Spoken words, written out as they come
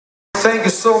thank you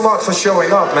so much for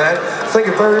showing up, man. Thank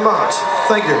you very much.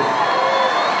 Thank you.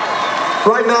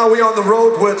 Right now we're on the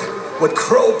road with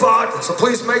Crowbot, so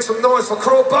please make some noise for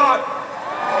Crowbot.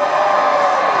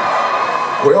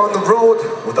 We're on the road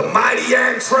with the mighty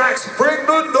Anthrax. Bring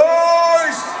the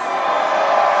noise!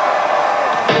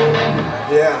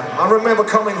 Yeah, I remember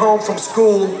coming home from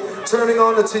school, turning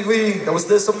on the TV. There was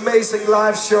this amazing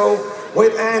live show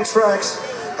with Anthrax.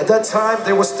 At that time,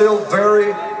 they were still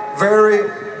very, very,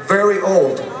 very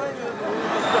old.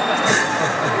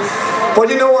 But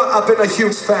you know what? I've been a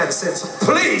huge fan since.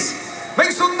 Please,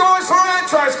 make some noise for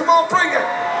Anthrax. Come on, bring it.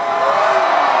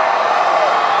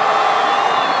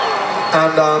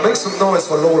 And make some noise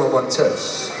for Lola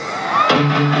Montez. Feel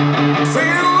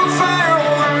the fire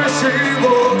when she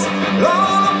walks.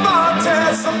 Lola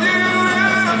Montez, so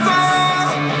beautiful.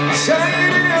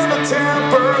 Shady in the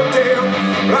temper dim.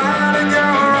 Blinding your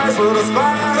eyes with a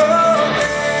smile.